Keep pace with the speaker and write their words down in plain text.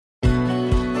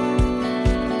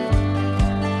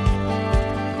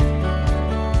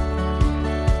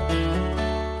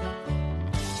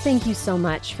Thank you so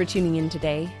much for tuning in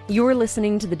today. You're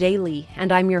listening to The Daily,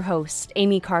 and I'm your host,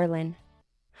 Amy Carlin.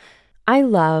 I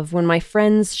love when my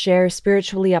friends share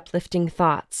spiritually uplifting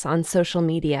thoughts on social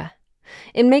media.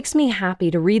 It makes me happy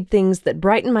to read things that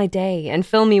brighten my day and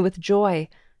fill me with joy,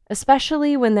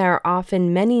 especially when there are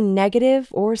often many negative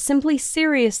or simply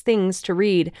serious things to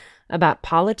read about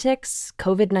politics,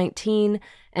 COVID-19,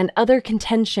 and other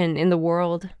contention in the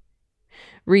world.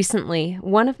 Recently,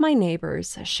 one of my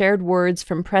neighbors shared words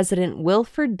from President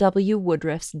Wilford W.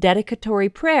 Woodruff's dedicatory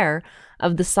prayer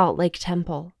of the Salt Lake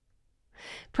Temple.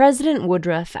 President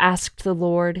Woodruff asked the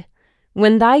Lord,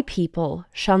 "When thy people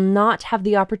shall not have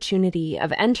the opportunity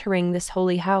of entering this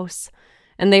holy house,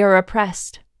 and they are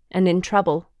oppressed and in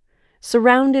trouble,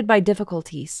 surrounded by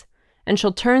difficulties, and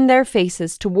shall turn their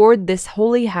faces toward this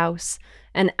holy house,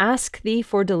 and ask thee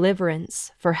for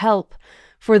deliverance, for help,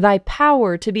 for thy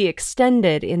power to be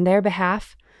extended in their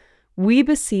behalf, we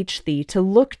beseech thee to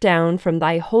look down from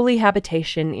thy holy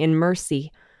habitation in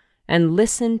mercy, and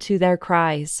listen to their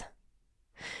cries."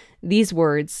 These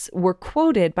words were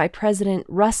quoted by President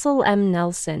Russell M.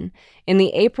 Nelson in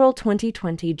the April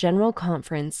 2020 General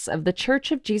Conference of the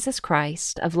Church of Jesus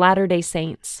Christ of Latter-day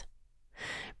Saints.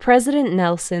 President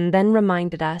Nelson then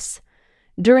reminded us,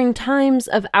 during times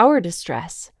of our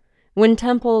distress, when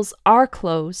temples are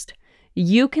closed,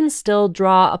 you can still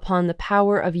draw upon the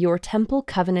power of your temple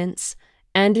covenants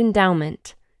and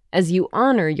endowment as you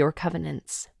honor your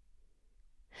covenants.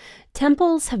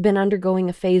 Temples have been undergoing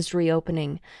a phased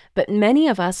reopening, but many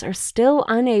of us are still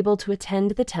unable to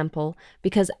attend the temple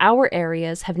because our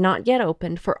areas have not yet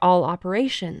opened for all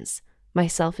operations,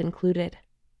 myself included.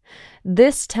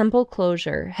 This temple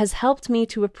closure has helped me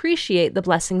to appreciate the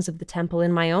blessings of the temple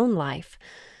in my own life.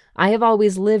 I have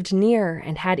always lived near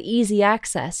and had easy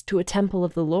access to a temple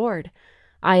of the Lord.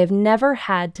 I have never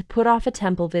had to put off a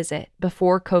temple visit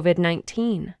before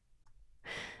COVID-19.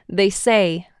 They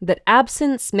say that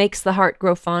absence makes the heart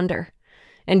grow fonder,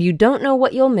 and you don't know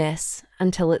what you'll miss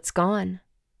until it's gone.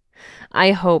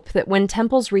 I hope that when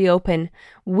temples reopen,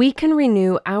 we can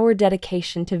renew our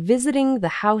dedication to visiting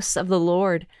the house of the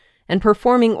Lord and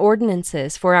performing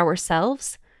ordinances for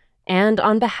ourselves and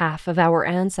on behalf of our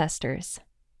ancestors.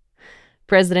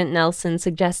 President Nelson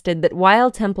suggested that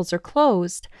while temples are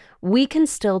closed, we can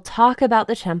still talk about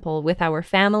the temple with our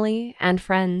family and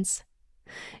friends.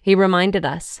 He reminded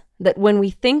us that when we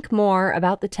think more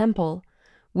about the temple,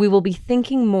 we will be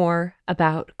thinking more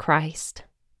about Christ.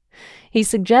 He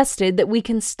suggested that we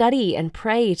can study and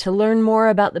pray to learn more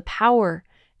about the power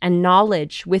and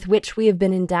knowledge with which we have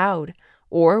been endowed,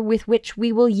 or with which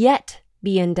we will yet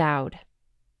be endowed.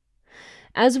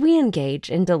 As we engage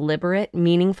in deliberate,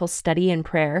 meaningful study and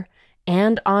prayer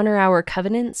and honor our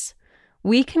covenants,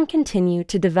 we can continue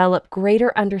to develop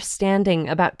greater understanding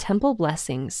about temple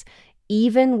blessings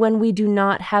even when we do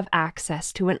not have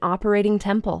access to an operating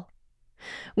temple.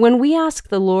 When we ask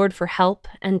the Lord for help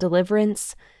and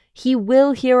deliverance, He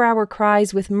will hear our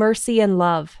cries with mercy and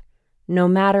love, no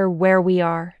matter where we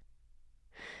are.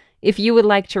 If you would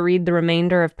like to read the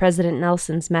remainder of President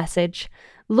Nelson's message,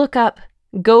 look up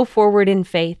Go Forward in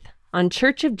Faith on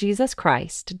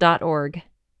churchofjesuschrist.org.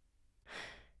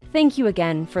 Thank you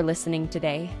again for listening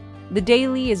today. The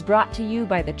Daily is brought to you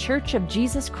by the Church of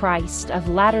Jesus Christ of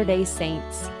Latter-day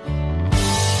Saints.